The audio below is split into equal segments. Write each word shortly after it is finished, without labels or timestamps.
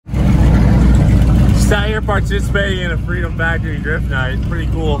here participating in a Freedom Factory drift night. It's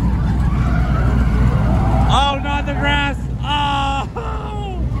pretty cool. Oh, not the grass. Oh,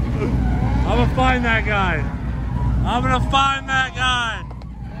 I'm gonna find that guy. I'm gonna find that guy.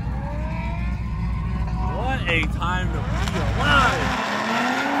 What a time to be alive.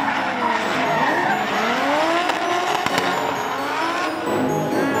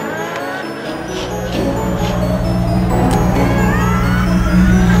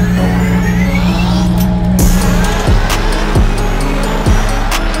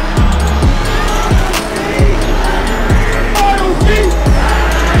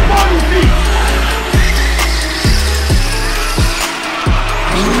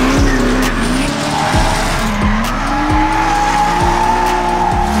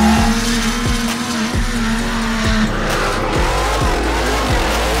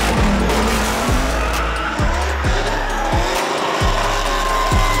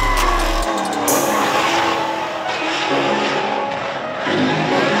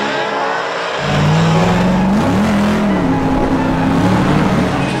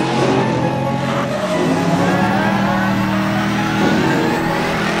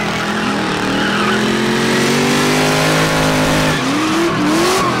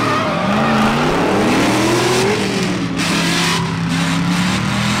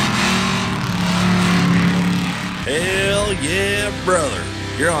 Hell yeah, brother.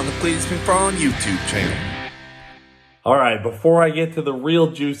 You're on the Cleetus McFarland YouTube channel. Alright, before I get to the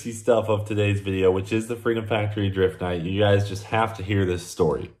real juicy stuff of today's video, which is the Freedom Factory Drift Night, you guys just have to hear this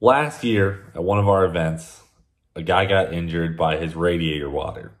story. Last year, at one of our events, a guy got injured by his radiator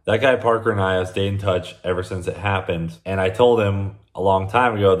water. That guy, Parker, and I have stayed in touch ever since it happened, and I told him a long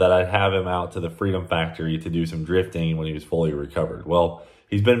time ago that I'd have him out to the Freedom Factory to do some drifting when he was fully recovered. Well,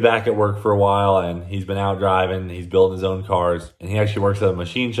 he's been back at work for a while, and he's been out driving, he's building his own cars, and he actually works at a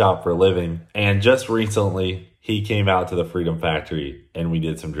machine shop for a living. And just recently, he came out to the Freedom Factory and we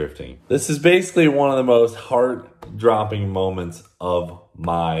did some drifting. This is basically one of the most heart-dropping moments of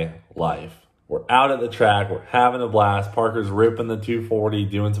my life. We're out at the track, we're having a blast. Parker's ripping the 240,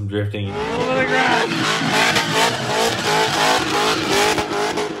 doing some drifting. Over the grass!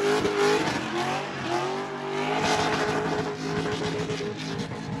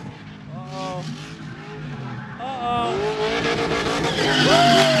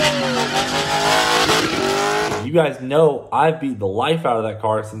 You guys know I've beat the life out of that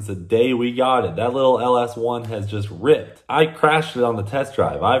car since the day we got it. That little LS1 has just ripped. I crashed it on the test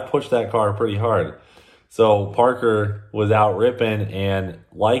drive. I've pushed that car pretty hard. So Parker was out ripping, and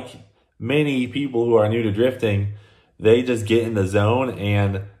like many people who are new to drifting, they just get in the zone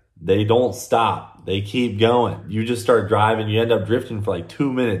and they don't stop. They keep going. You just start driving, you end up drifting for like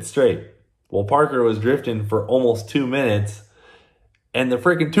 2 minutes straight. Well, Parker was drifting for almost 2 minutes, and the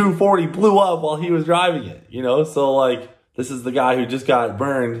freaking 240 blew up while he was driving it, you know? So, like, this is the guy who just got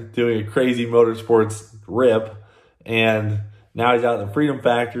burned doing a crazy motorsports rip, and now he's out at the Freedom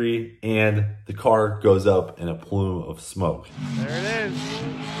Factory, and the car goes up in a plume of smoke. There it is.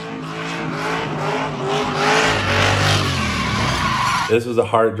 This was a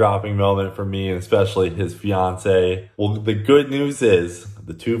heart-dropping moment for me, and especially his fiance. Well, the good news is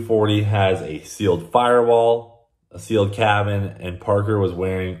the 240 has a sealed firewall, a sealed cabin, and Parker was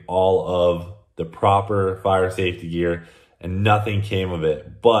wearing all of the proper fire safety gear, and nothing came of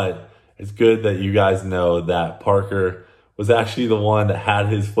it. But it's good that you guys know that Parker was actually the one that had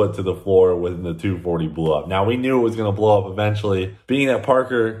his foot to the floor when the 240 blew up. Now, we knew it was going to blow up eventually. Being that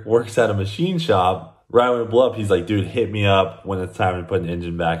Parker works at a machine shop, right when it blew up, he's like, dude, hit me up when it's time to put an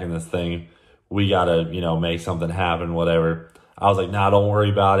engine back in this thing. We got to, you know, make something happen, whatever. I was like, nah, don't worry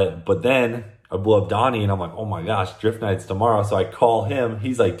about it. But then I blew up Donnie, and I'm like, oh my gosh, drift night's tomorrow. So I call him.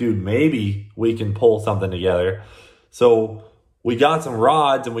 He's like, dude, maybe we can pull something together. So we got some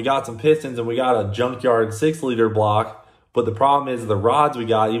rods, and we got some pistons, and we got a junkyard 6-liter block. But the problem is the rods we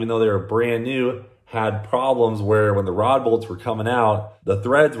got, even though they were brand new, had problems where when the rod bolts were coming out, the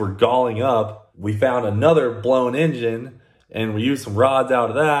threads were galling up. We found another blown engine, and we used some rods out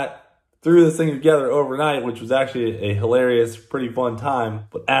of that. Threw this thing together overnight, which was actually a hilarious, pretty fun time.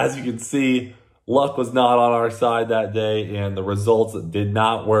 But as you can see, luck was not on our side that day, and the results did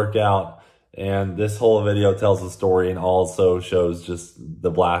not work out. And this whole video tells the story and also shows just the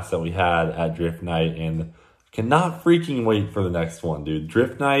blast that we had at Drift Night, and cannot freaking wait for the next one, dude.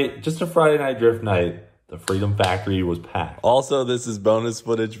 Drift Night, just a Friday night drift night. The Freedom Factory was packed. Also, this is bonus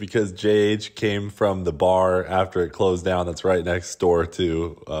footage because JH came from the bar after it closed down. That's right next door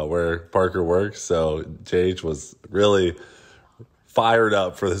to where Parker works. So JH was really fired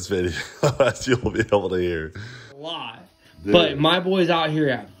up for this video, as you'll be able to hear. A lot. Dude. But my boys out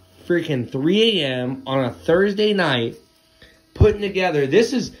here have freaking 3 a.m. on a Thursday night putting together.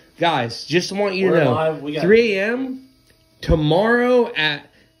 This is, guys, just want you to know, 3 a.m. tomorrow at,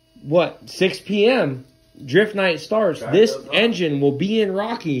 what, 6 p.m. Drift night starts. This engine will be in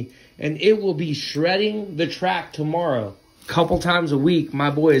Rocky, and it will be shredding the track tomorrow. Couple times a week, my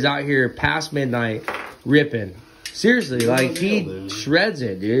boy is out here past midnight ripping. Seriously, like, he shreds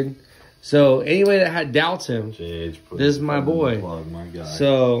it, dude. So, anybody that had doubts him, this is my boy.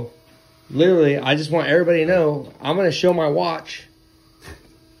 So, literally, I just want everybody to know, I'm going to show my watch.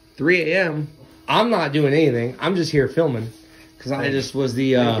 3 a.m. I'm not doing anything. I'm just here filming. Because I just was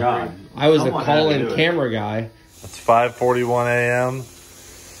the, I was the call-in camera guy. It's 5:41 a.m.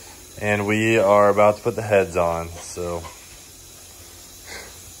 And we are about to put the heads on. So,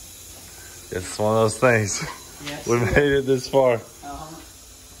 it's one of those things. Yes. We made it this far.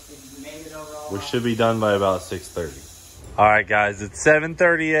 We should be done by about 6:30. All right, guys, it's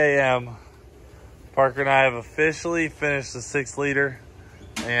 7:30 a.m. Parker and I have officially finished the 6-liter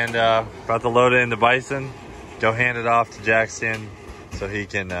and about to load it into Bison. Go hand it off to Jackson so he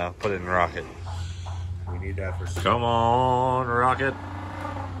can put it in Rocket. We need that for some. Come on, Rocket.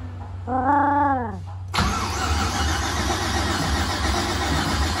 Come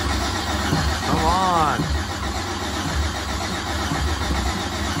on.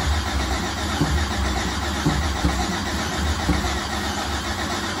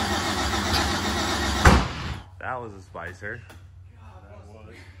 That was a spicer.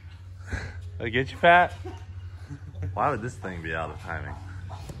 Did I get you, Pat? Why would this thing be out of timing?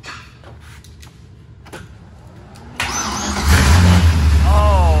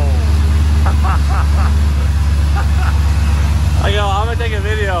 Oh! I go, I'm gonna take a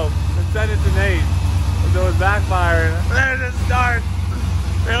video and send it to Nate. If it was backfiring. There's it starts.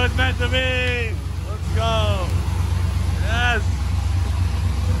 It was meant to be. Let's go. Yes.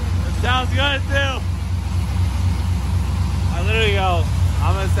 It sounds good too. I literally go,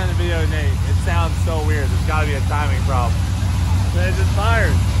 I'm gonna send a video to Nate. It sounds so weird. There's gotta be a timing problem. And it just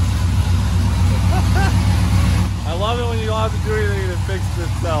fires. I love it when you don't have to do anything and it fixes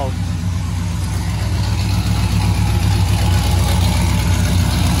itself.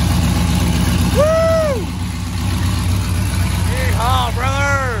 Woo! Yeehaw,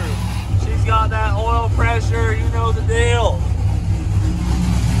 brother! She's got that oil pressure, you know the deal.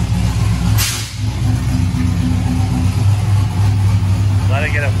 Let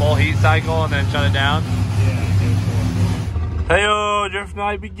it get a full heat cycle and then shut it down. Yeah. Hey-o, drift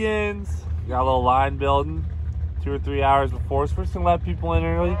night begins. Got a little line building 2 or 3 hours before. So we're just gonna let people in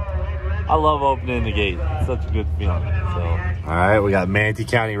early. I love opening the gate. It's such a good feeling. So, all right, we got Manatee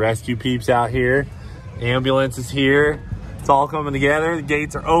County Rescue peeps out here. Ambulance is here. It's all coming together. The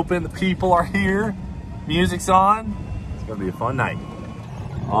gates are open. The people are here. Music's on. It's gonna be a fun night.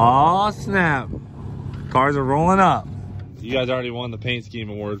 Aw, snap. Cars are rolling up. You guys already won the paint scheme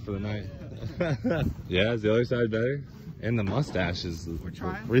award for the night. Yeah, is the other side better? And the mustache is the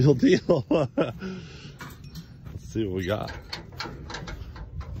real deal. Let's see what we got.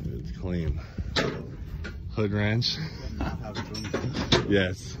 It's clean. Hood wrench.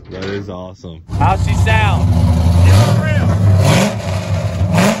 Yes, that is awesome. How's she sound?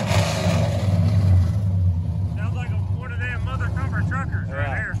 Sounds like one of them mother cover truckers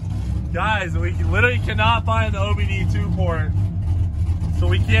right here. Guys, we literally cannot find the OBD2 port, so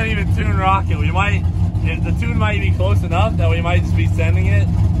we can't even tune Rocket. We might, the tune might be close enough that we might just be sending it.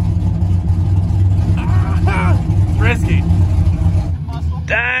 It's risky.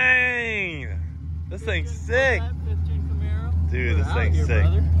 Dang! This thing's sick. Dude, this thing's sick.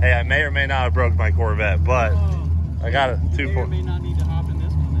 Hey, I may or may not have broke my Corvette, but I got a 2.4. May not need to hop in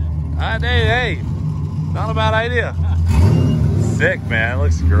this one then. Hey, not a bad idea. Sick, man. It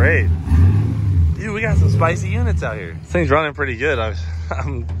looks great. Dude, we got some spicy units out here. This thing's running pretty good.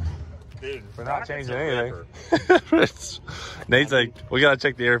 Dude, we're not changing anything. Nate's like, we gotta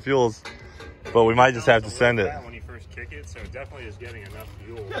check the air fuels, but we might just have to send it. When you first kick it, so it definitely is getting enough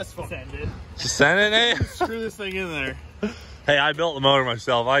fuel. Just send it. Just send it, Nate? Screw this thing in there. Hey, I built the motor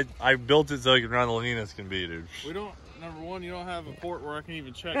myself. I built it so it can run the leanest can be, dude. We don't. Number one, you don't have a port where I can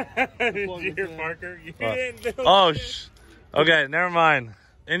even check. Dear Parker, you didn't build it. Okay, never mind.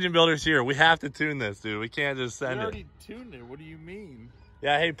 Engine builder's here. We have to tune this, dude. We can't just send it. We already tuned it. What do you mean?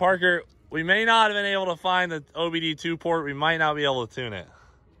 Yeah, hey, Parker, we may not have been able to find the OBD2 port. We might not be able to tune it.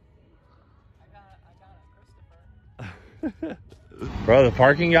 I got it, Christopher. Bro, the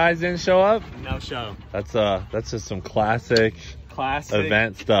parking guys didn't show up? No show. That's just some classic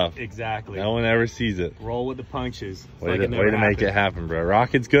event stuff. Exactly. No one ever sees it. Roll with the punches. Way to make it happen, bro.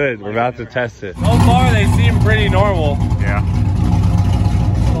 Rocket's good. We're about to test it. So far, they seem pretty normal. Yeah.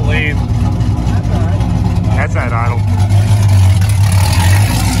 Lean. That's that idle.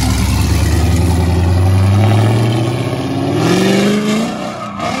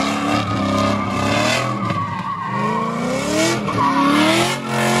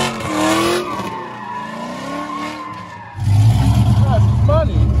 That's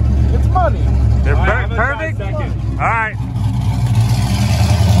money. It's money. They're All right, perfect? All right.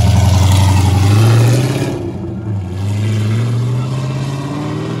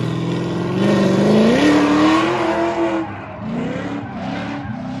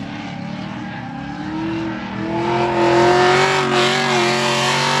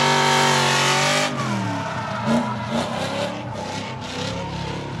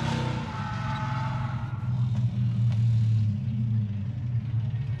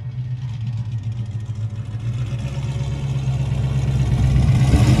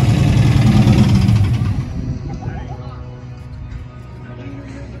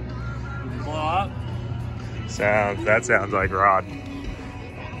 That sounds like Rod.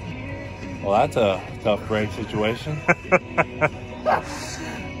 Well, that's a tough brake situation.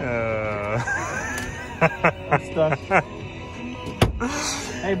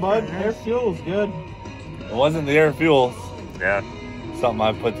 Hey, bud, air fuel's good. It wasn't the air fuel. Yeah. Something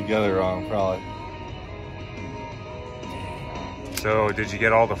I put together wrong, probably. So, did you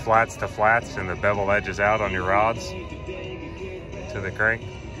get all the flats to flats and the bevel edges out on your rods to the crank?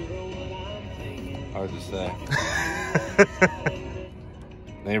 Hard to say.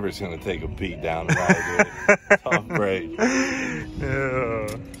 Neighbor's gonna take a beat down the ride, dude. Tough break. Yeah.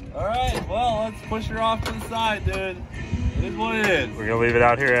 All right, well, let's push her off to the side, dude. It is what it is. We're gonna leave it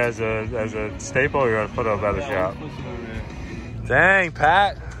out here as a staple. Or you're gonna put it up by the shop. Dang,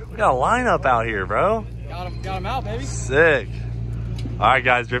 Pat, we got a lineup out here, bro. Got him out, baby. Sick. All right,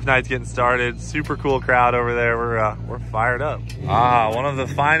 guys, Drift Night's getting started. Super cool crowd over there. We're fired up. One of the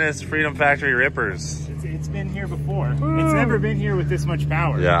finest Freedom Factory rippers. It's been here before. It's never been here with this much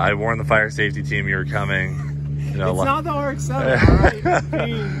power. Yeah, I warned the fire safety team you were coming. You know, it's not the RX-7, all right?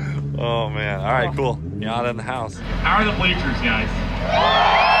 Oh, man. All right, cool. Miata in the house. How are the bleachers, guys?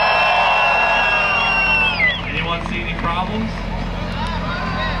 Anyone see any problems?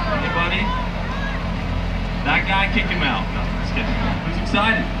 Anybody? That guy, kick him out. No, just kidding. Who's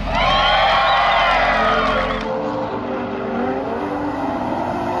excited?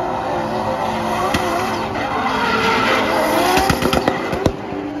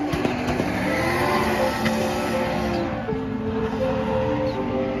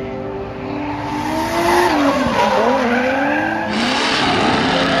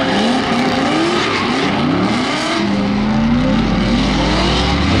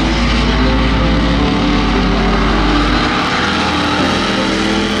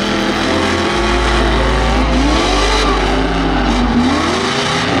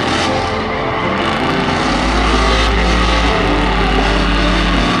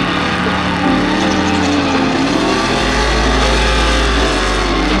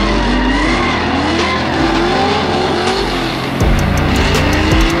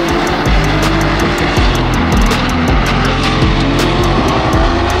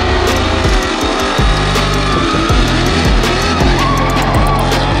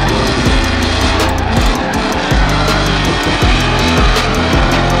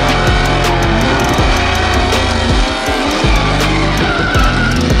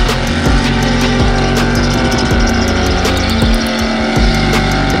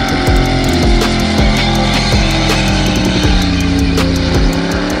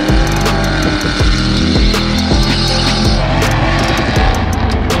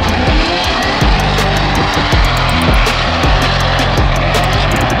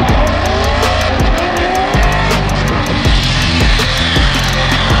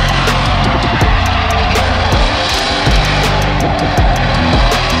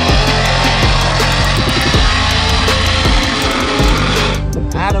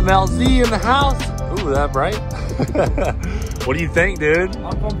 LZ in the house. Ooh, that bright. What do you think, dude?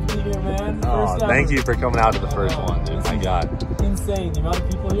 I'm pumped to be here, man. Oh, thank you for coming out to the first one, dude. My God. Insane, the amount of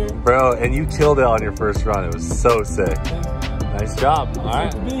people here. Bro, and you killed it on your first run. It was so sick. Thanks, man. Nice job. All right.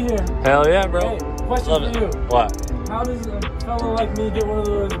 It's good to be here. Hell yeah, bro. Hey, question Love for you. What? How does a fellow like me get one of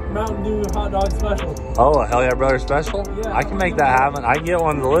those Mountain Dew hot dog specials? Oh, a Hell Yeah Brother special? Yeah. I can make that happen. I can get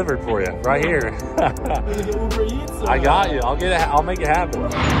one delivered for you right here. Is it Uber Eats? Or I got you. I'll make it happen.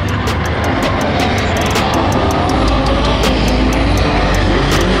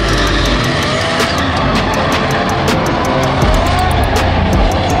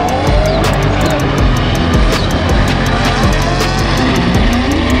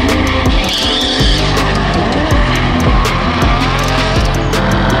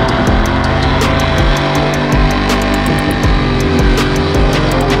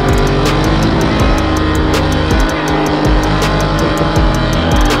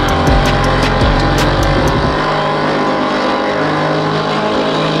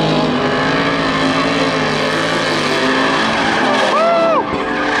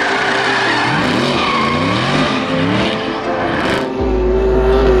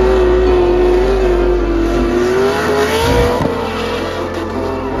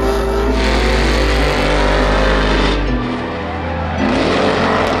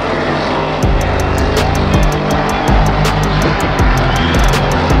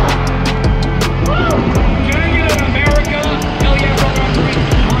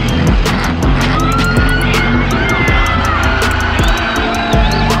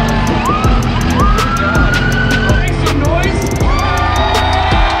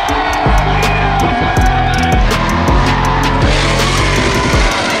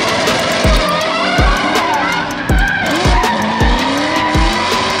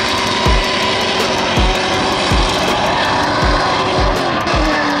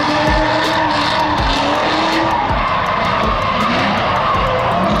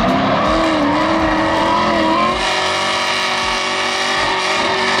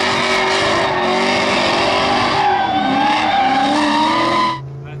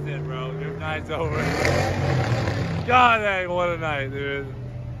 what a night, dude.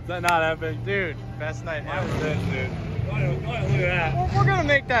 Is that not epic? Dude, best night That ever. was it, dude. Look at that. We're gonna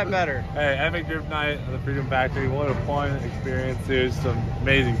make that better. Hey, epic group night at the Freedom Factory. What a fun experience, dude. Just an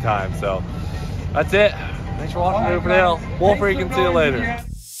amazing time. So that's it. Thanks for watching, Over the Hill. We'll freaking see you later.